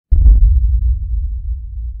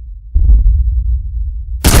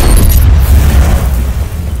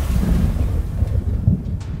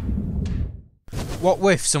What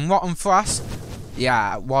with? Some rotten frost?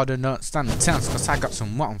 Yeah, Warden don't stand a chance because I got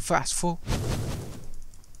some rotten frost, fool.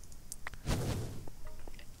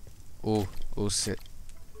 Oh, shit.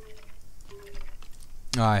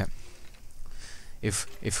 Alright.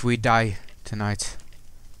 If we die tonight,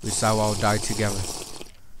 we shall all die together.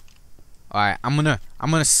 Alright, I'm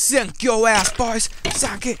gonna sink your ass, boys.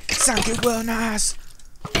 Sink it real nice.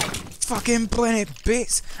 Fucking blend it,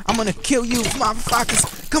 bitch. I'm gonna kill you,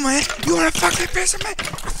 motherfuckers. Come on, you wanna fucking piss of me?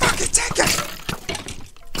 Fucking take it.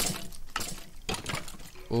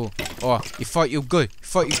 Oh, you thought you were good.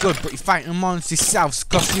 But you're fighting amongst yourselves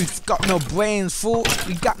because you've got no brains, fool.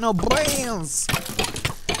 You got no brains.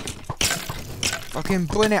 Fucking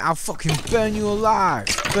blend it, I'll fucking burn you alive.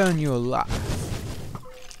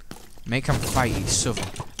 Make them fight each other.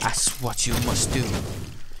 That's what you must do.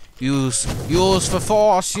 Use for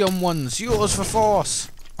force, young ones. Use for force.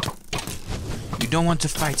 You don't want to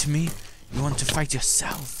fight me. You want to fight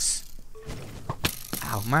yourselves.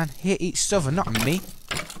 Ow, man. Hit each other, not me.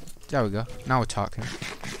 There we go. Now we're talking.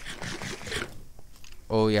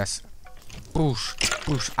 Oh, yes.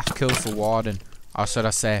 Boosh. I've killed for Warden. Or should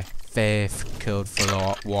I say, Faith killed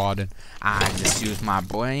for Warden. I just used my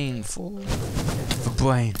brain, fool. The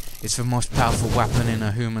brain is the most powerful weapon in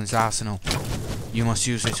a human's arsenal. You must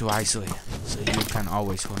use it to isolate, so you can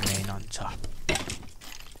always remain on top.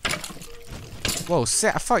 Whoa,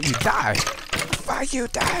 shit, I thought you died. Man. I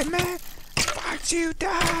thought you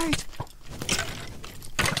died.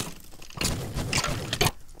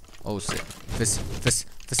 Oh, shit.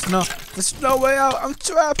 There's no way out. I'm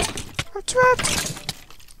trapped.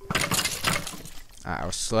 I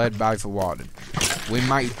was slayed by the Warden. We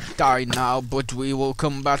might die now, but we will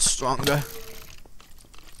come back stronger.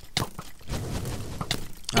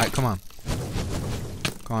 Alright, come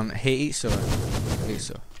on, hit each other.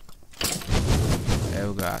 There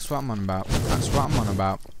we go, that's what I'm on about.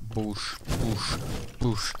 Boosh.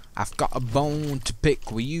 I've got a bone to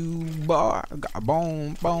pick with you, boy. I got a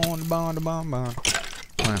bone. Come on.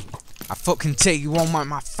 I fucking take you on with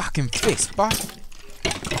my fucking fist, boy.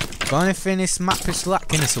 The only thing this map is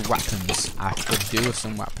lacking is the weapons. I could do with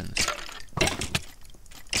some weapons.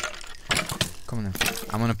 Come on then.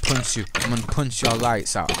 I'm gonna punch you. I'm gonna punch your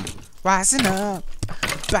lights out. Rising up,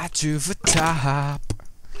 back to the top.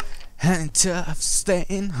 And tough,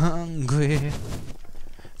 staying hungry.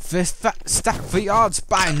 Fist stack the odds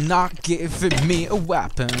by not giving me a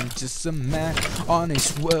weapon. Just a man on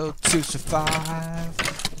his world to survive.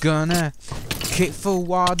 Gonna kick for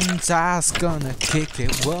Warden's ass. Gonna kick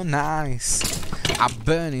it real nice. I'll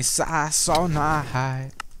burn his ass all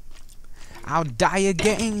night. I'll die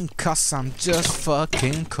again cause I'm just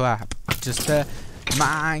fucking crap. Just a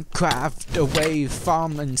Minecraft away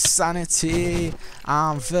from insanity.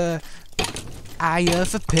 I'm the eye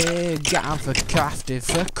of a pig. I'm the crafty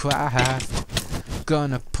for craft.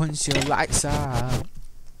 Gonna punch your lights out.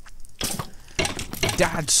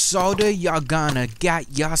 Dad soda, you're gonna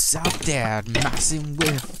get yourself dead. Messing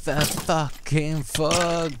with the fucking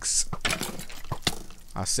thugs.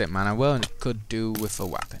 That's it, man. I well could do with a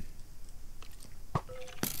weapon.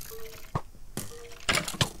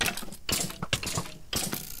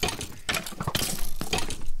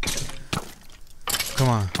 Come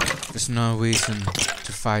on, there's no reason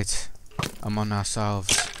to fight among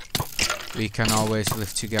ourselves. We can always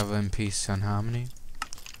live together in peace and harmony.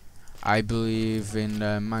 I believe in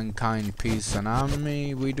mankind, peace and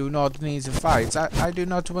harmony. We do not need to fight. I do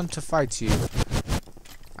not want to fight you.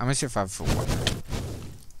 I miss your father for what?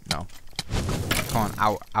 No. Come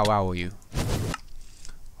on, how are you?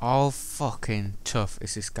 All fucking tough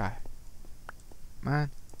is this guy. Man.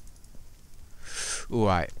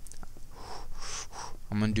 Alright.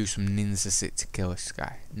 I'm gonna do some ninja shit to kill this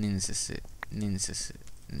guy. Ninja shit. You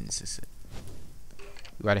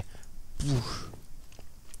ready?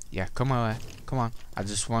 Yeah, come on. I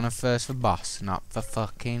just wanna first for boss, not for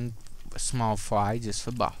fucking small fry, just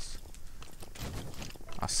for boss.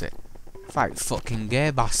 That's it. Fight fucking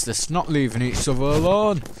gay bastards, not leaving each other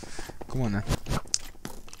alone. Come on then.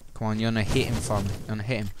 Come on, you're gonna hit him for me. You're gonna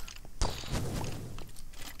hit him.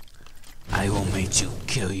 I will make you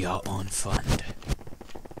kill your own friend.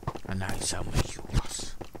 And I shall make you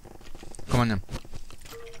boss. Come on then.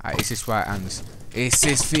 Is this where it ends? Is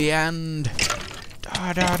this the end?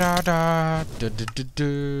 Da da da da da da da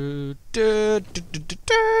da da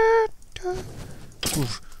da da.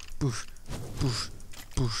 Push, push, push,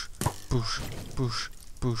 push, push, push,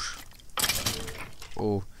 push.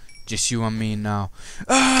 Oh, just you and me now.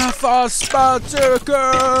 Ah, fast spell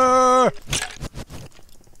Jericho!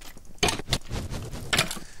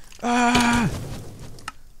 Ah!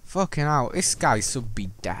 Fucking hell, this guy should be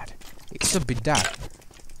dead. It should be dead.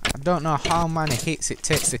 I don't know how many hits it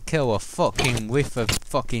takes to kill a fucking whiff of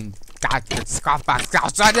fucking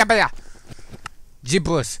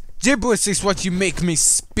gibberish. Gibberish is what you make me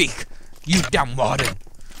speak, you damn warden.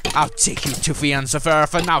 I'll take you to the ends of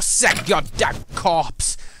earth and I'll sack your dead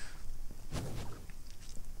corpse.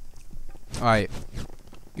 Alright.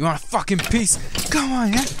 You want a fucking piece? Come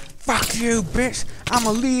on, yeah? Fuck you, bitch. I'm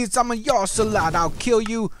a Leeds, I'm a Yorkshire lad. I'll kill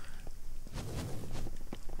you.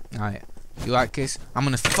 Alright. You like this? I'm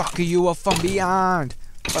gonna fuck you up from behind.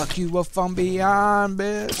 Fuck you up from behind,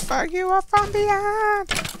 bitch. Fuck you up from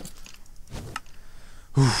behind.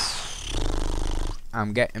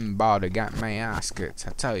 I'm getting bored of getting my ass kicked.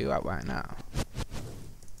 I tell you that right now.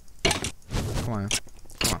 Come on.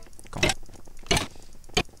 Come on. Come on.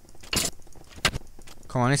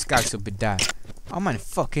 Come on, this guy should be dead. How many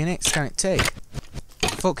fucking hits can it take?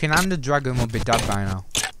 Fucking Ender Dragon will be dead by now.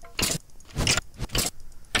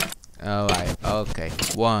 Alright, okay.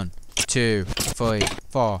 1, 2, 3,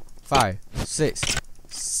 4, 5, 6,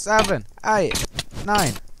 7, 8,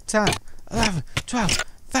 9, 10, 11, 12,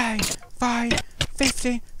 13,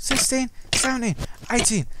 15, 16, 17,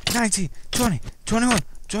 18, 19, 20, 21,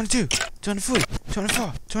 22, 23,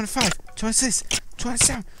 24, 25, 26,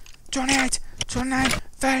 27, 28, 29,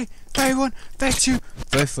 30, 31, 32,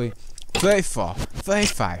 33, 34,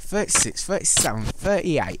 35, 36, 37,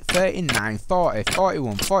 38, 39, 40,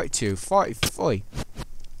 41, 42, 43.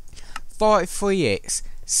 43 hits,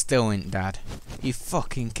 still ain't dead. You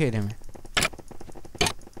fucking kidding me?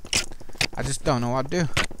 I just don't know what to do.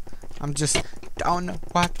 I'm just don't know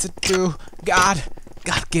what to do. God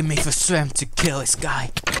give me the strength to kill this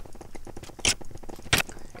guy.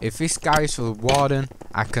 If this guy is for the warden,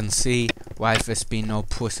 I can see why there's been no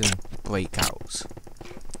prison breakouts.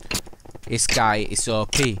 This guy is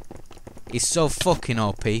OP. He's so fucking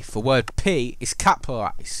OP. The word P is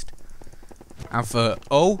capitalized. And for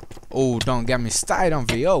O, oh, don't get me started on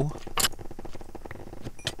the O.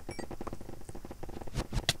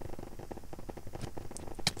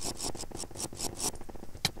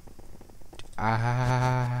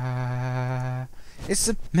 It's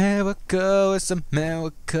a miracle, it's a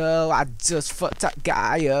miracle. I just fucked that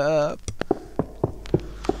guy up.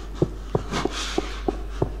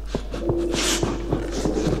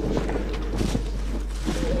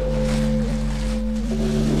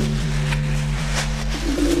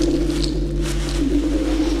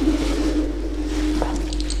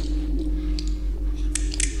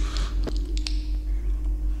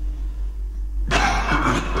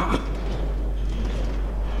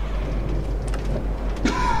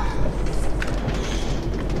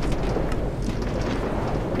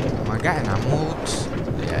 Getting a mood.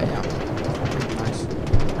 Yeah. Nice.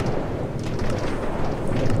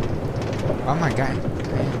 What am I getting?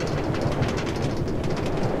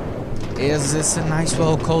 Is this a nice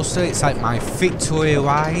roller coaster? It's like my victory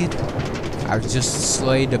ride. I've just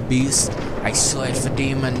slayed the beast. I slayed the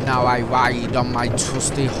demon. Now I ride on my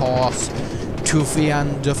trusty horse to the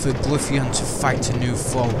end of the Oblivion to fight a new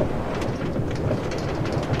foe.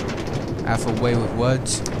 I have a way with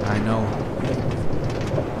words. I know.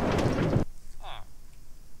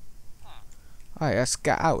 Alright, let's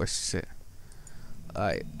get out of shit.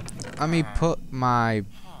 Alright, let me put my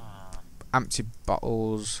empty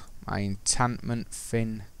bottles, my enchantment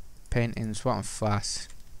thing, paintings, what and flash.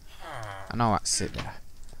 I know that's it there.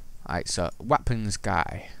 Alright, so weapons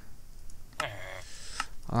guy.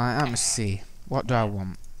 Alright, let me see. What do I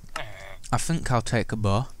want? I think I'll take a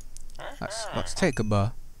bow. Let's take a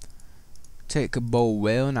bow. Take a bow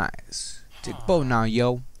real nice. Take a bow now,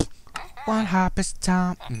 yo. One happy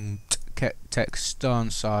time. Take a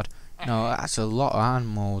stone sword. No, that's a lot of hand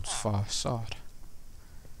modes for a sword.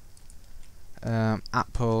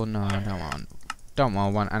 Apple, no, I don't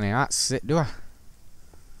want any of that shit, do I?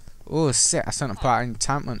 Oh shit, I sent a part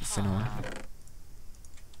enchantment thing on.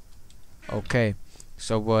 Okay,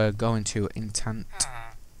 so we're going to enchant.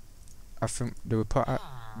 I think, do we put it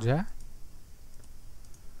there?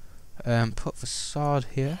 Put the sword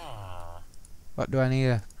here. What do I need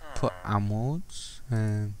to put modes?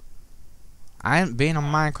 I haven't been on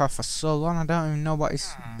Minecraft for so long, I don't even know what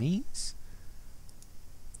this means.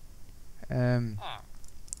 What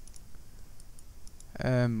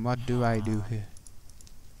do I do here?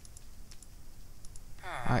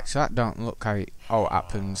 Right, so that don't look how it all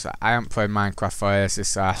happens. I haven't played Minecraft for ages,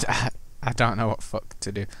 so I don't know what fuck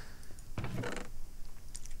to do.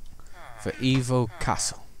 For Evil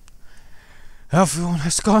Castle. Everyone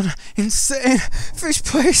has gone insane. This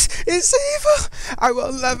place is evil. I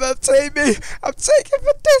will never take me. I'm taking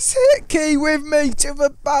this hit key with me to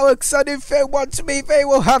the barracks, and if they want me, they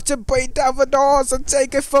will have to break down the doors and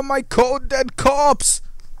take it from my cold dead corpse.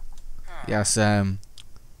 Yes,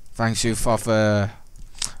 thanks you for the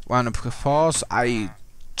round of applause. I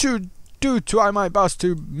do try my best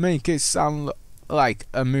to make it sound like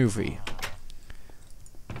a movie.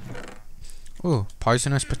 Ooh,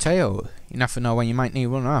 poisonous potato. You never know when you might need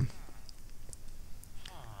one of them.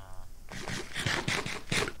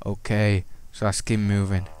 Okay, so let's keep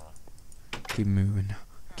moving. Keep moving.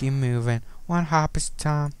 Keep moving. One hop at a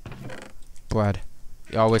time. Bread.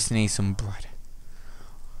 You always need some bread.